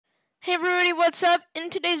Hey everybody, what's up? In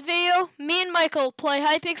today's video, me and Michael play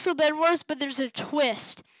Hypixel Bedwars, but there's a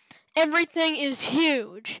twist. Everything is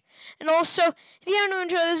huge. And also, if you haven't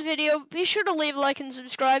enjoyed this video, be sure to leave a like and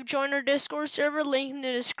subscribe. Join our Discord server, link in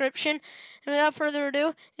the description. And without further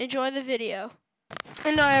ado, enjoy the video.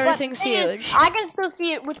 And now everything's huge. I can still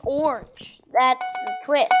see it with orange. That's the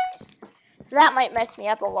twist. So that might mess me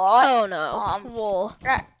up a lot. Oh no. Wool.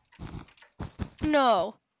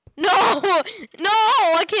 No. No! No!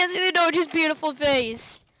 I can't see the Doge's beautiful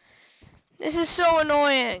face. This is so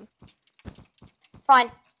annoying.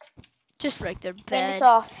 Fine. Just break their bed. Turn this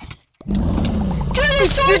off. Dude, the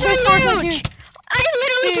swords are huge! I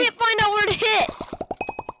literally can't find out where to hit.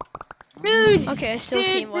 Dude! Okay, I still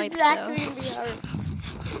team wiped this is though. actually gonna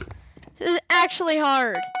be hard. This is actually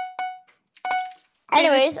hard.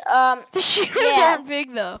 Anyways, the shoes aren't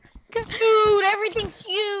big though. Dude, everything's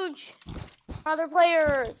huge. Other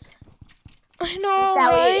players. I know,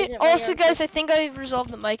 right? Also, guys, I think I've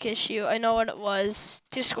resolved the mic issue. I know what it was.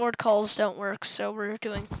 Discord calls don't work, so we're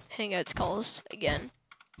doing Hangouts calls again.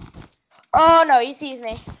 Oh no, he sees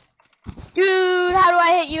me. Dude, how do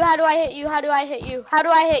I hit you? How do I hit you? How do I hit you? How do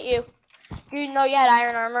I hit you? Dude, no, you had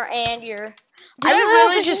iron armor and you're... Did I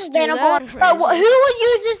really just do that? Who would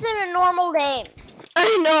use this in a normal game?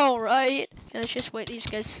 I know, right? Yeah, let's just wait these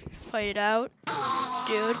guys fight it out.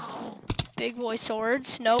 Dude. Big boy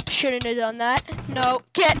swords. Nope, shouldn't have done that. No,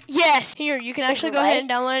 yes! Here, you can actually go ahead and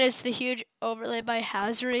download it. It's the huge overlay by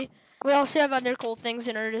Hazard. We also have other cool things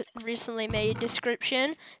in our recently made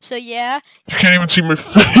description. So yeah. You can't even see my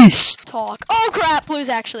face! Talk. Oh crap, Blue's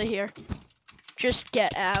actually here. Just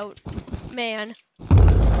get out. Man.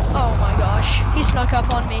 Oh my gosh. He snuck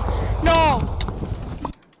up on me. No!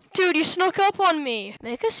 Dude, you snuck up on me.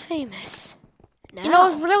 Make us famous. Now. You know,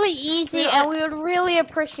 it's really easy, and we would really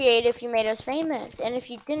appreciate if you made us famous. And if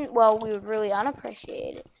you didn't, well, we would really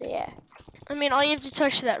unappreciate it. So yeah. I mean, all you have to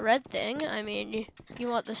touch that red thing. I mean, you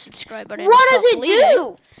want the subscribe button. What does it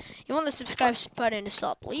do? You want the subscribe button to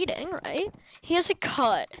stop bleeding, right? He has a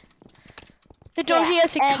cut. The Doji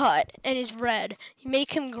has a cut and is red. You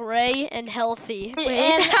make him gray and healthy. Wait,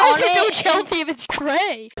 and how is a Doji healthy if it's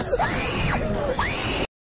gray?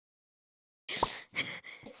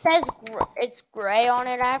 It says it's gray on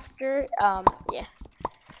it after. Yeah.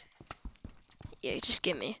 Yeah, just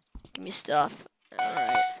give me stuff. All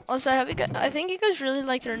right. Also, I think you guys really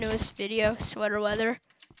liked our newest video, Sweater Weather,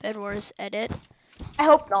 Bedwars edit. I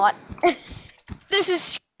hope not. This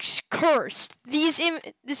is cursed. This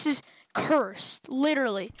is cursed,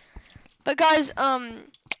 literally. But guys,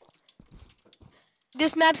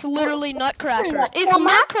 this map's literally Nutcracker. It's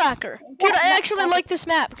Nutcracker. Dude, I actually like this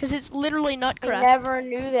map because it's literally Nutcracker. I never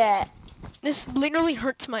knew that. This literally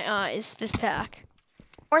hurts my eyes, this pack.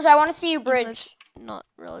 Orange, I want to see you bridge. That's not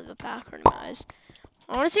really the pack hurting my eyes.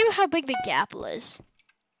 I want to see how big the gap is.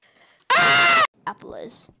 Ah! Apple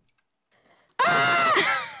is.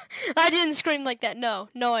 Ah! I didn't scream like that. No,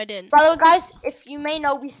 I didn't. By the way, guys, if you may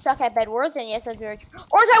know, we suck at Bedwars, and yes, that's very true.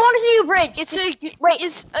 Orange, I want to see you bridge.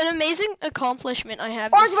 It's an amazing accomplishment I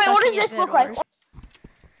have. Orange, wait, what does this look like?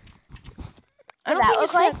 I don't think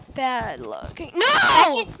it's that bad looking. No!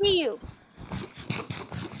 I can't see you.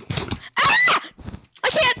 Ah!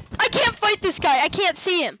 I can't fight this guy. I can't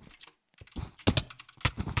see him.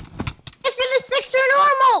 It's in the 6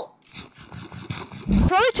 normal.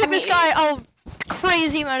 Probably took this guy a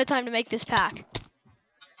crazy amount of time to make this pack.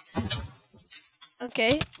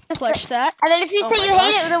 Okay, clutch that. And then if you say you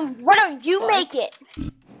hate it, then why don't you make it?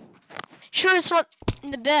 Sure, it's not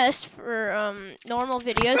the best for normal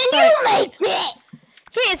videos, then but you make it.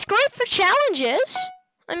 Yeah, it's great for challenges.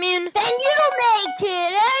 I mean, then you make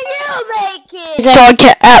it. And you make it.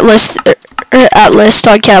 Dogcat Atlas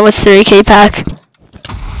Dogcat. What's 3K pack?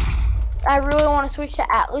 I really want to switch to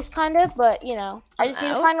Atlas, kind of, but you know, I just need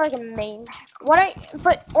to find like a main pack.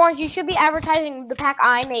 But Orange, you should be advertising the pack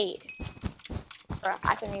I made. Bro,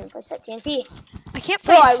 I couldn't even push that TNT. I can't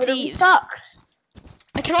fight Steve. Suck.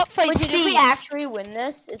 I cannot fight Steve. If we actually win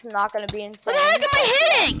this, it's not going to be insane. What the heck am I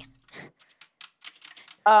hitting?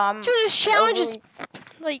 Dude, this challenge is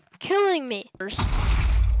like killing me. First.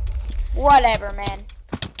 Whatever, man.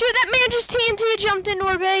 Dude, that man just TNT jumped into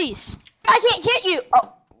our base. I can't hit you.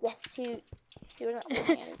 Oh, yes, he was not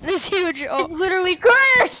looking at it. This huge. Oh, it's literally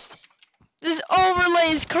cursed. This overlay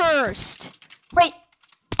is cursed. Wait.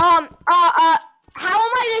 How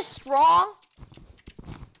am I this strong?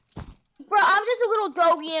 Bro, I'm just a little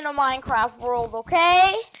doggy in a Minecraft world,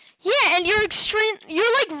 okay? Yeah, and you're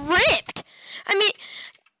like ripped. I mean,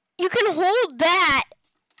 you can hold that.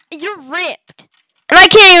 You're ripped. And I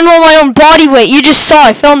can't even hold my own body weight. You just saw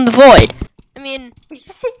I fell in the void. I mean,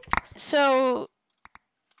 so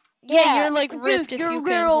Yeah, you're like dude, ripped if you're you a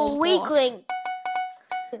can little hold blocks. weakling.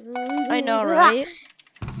 I know, right?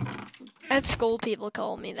 At school, people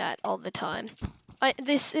call me that all the time. There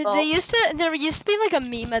used to be like a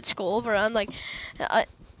meme at school where I'm like,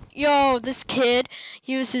 yo, this kid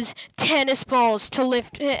uses tennis balls to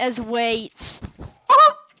lift as weights.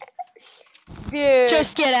 Dude.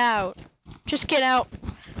 Just get out. Just get out,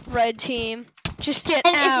 red team. Just get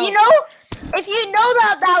And out. if you know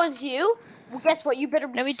that was you, well, guess what? You better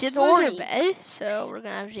be Now we did sorry. lose our bed, so we're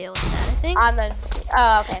gonna have to deal with that, I think. I'm then.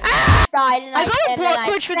 Oh, okay. Died and I got a block I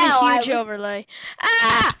push with fell. a huge overlay.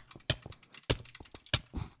 Ah!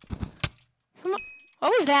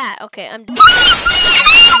 What was that? Okay, I'm done.